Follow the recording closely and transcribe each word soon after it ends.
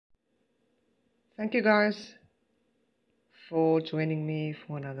Thank you guys for joining me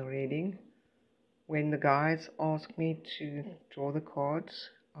for another reading. When the guys asked me to draw the cards,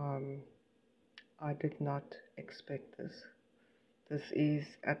 I did not expect this. This is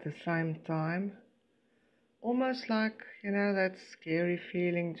at the same time almost like, that scary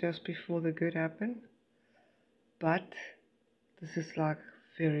feeling just before the good happen. But this is like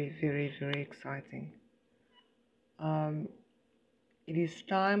very, very, very exciting. It is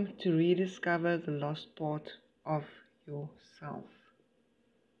time to rediscover the lost part of yourself.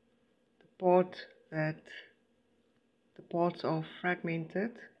 Part that the parts are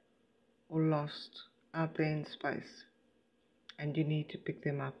fragmented or lost out there in space, and you need to pick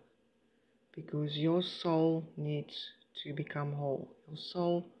them up because your soul needs to become whole. Your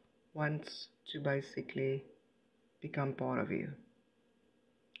soul wants to basically become part of you.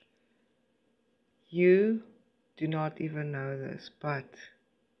 You do not even know this, but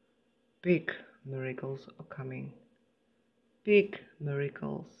big miracles are coming. Big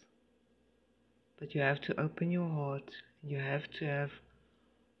miracles. But you have to open your heart. You have to have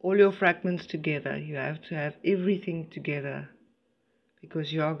all your fragments together. You have to have everything together,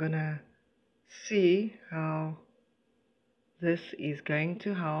 because you are gonna see how this is going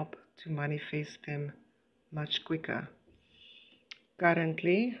to help to manifest them much quicker.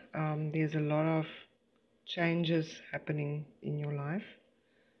 Currently, there's a lot of changes happening in your life,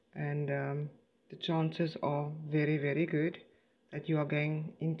 and the chances are very, very good that you are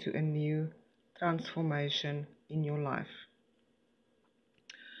going into a new transformation in your life.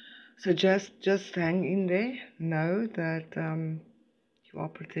 So just hang in there. Know that you are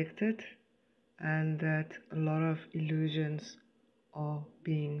protected, and that a lot of illusions are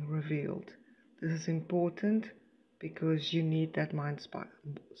being revealed. This is important because you need that mind space.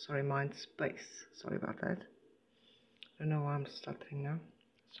 Sorry about that. I don't know why I'm stuttering now.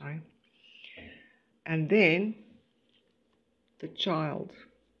 Sorry. And then the child.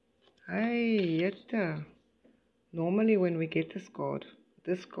 Hey, Jette. Normally when we get this card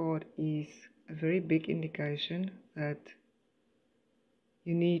is a very big indication that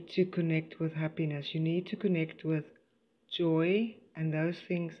you need to connect with happiness. You need to connect with joy and those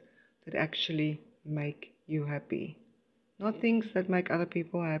things that actually make you happy. Not things that make other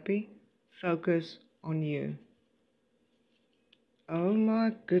people happy. Focus on you. Oh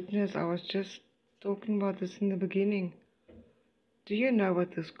my goodness, I was just talking about this in the beginning. Do you know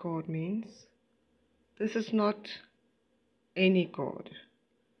what this card means? This is not any card.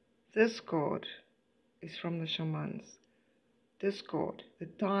 This card is from the shamans. This card, the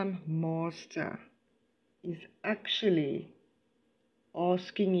Time Master, is actually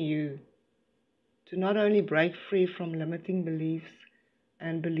asking you to not only break free from limiting beliefs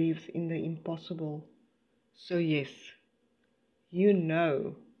and beliefs in the impossible. So yes, you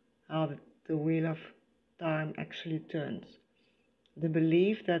know how the wheel of time actually turns. The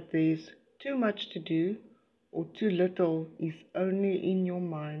belief that there's too much to do or too little is only in your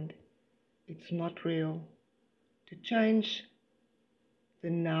mind. It's not real. To change the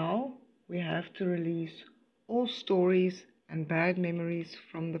now, we have to release all stories and bad memories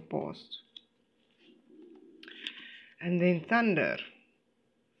from the past. And then thunder.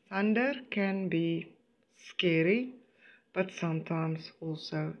 Thunder can be scary, but sometimes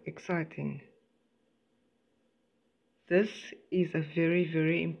also exciting. This is a very,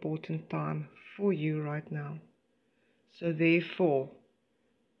 very important time for you right now. So therefore,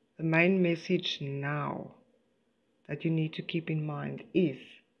 the main message now that you need to keep in mind is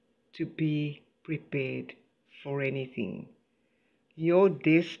to be prepared for anything. Your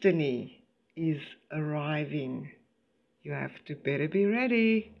destiny is arriving. You have to better be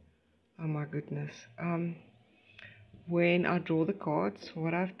ready. Oh my goodness. When I draw the cards,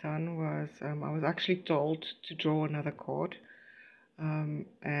 what I've done was I was actually told to draw another card.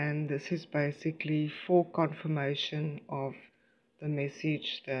 And this is basically for confirmation of the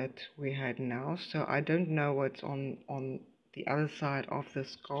message that we had now. So I don't know what's on the other side of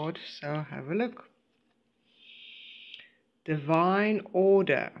this card. So have a look. Divine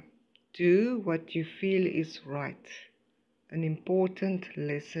order. Do what you feel is right. An important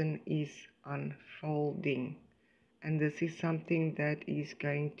lesson is unfolding. And this is something that is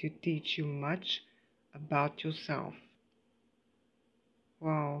going to teach you much about yourself.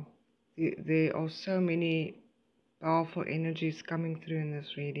 Wow, there are so many powerful energies coming through in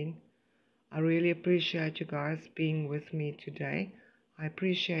this reading. I really appreciate you guys being with me today. I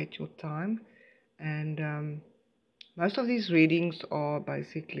appreciate your time. And most of these readings are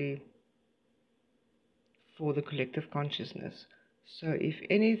basically for the collective consciousness. So if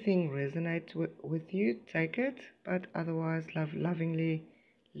anything resonates with you, take it. But otherwise, lovingly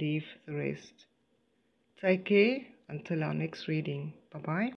leave the rest. Take care until our next reading. Bye-bye.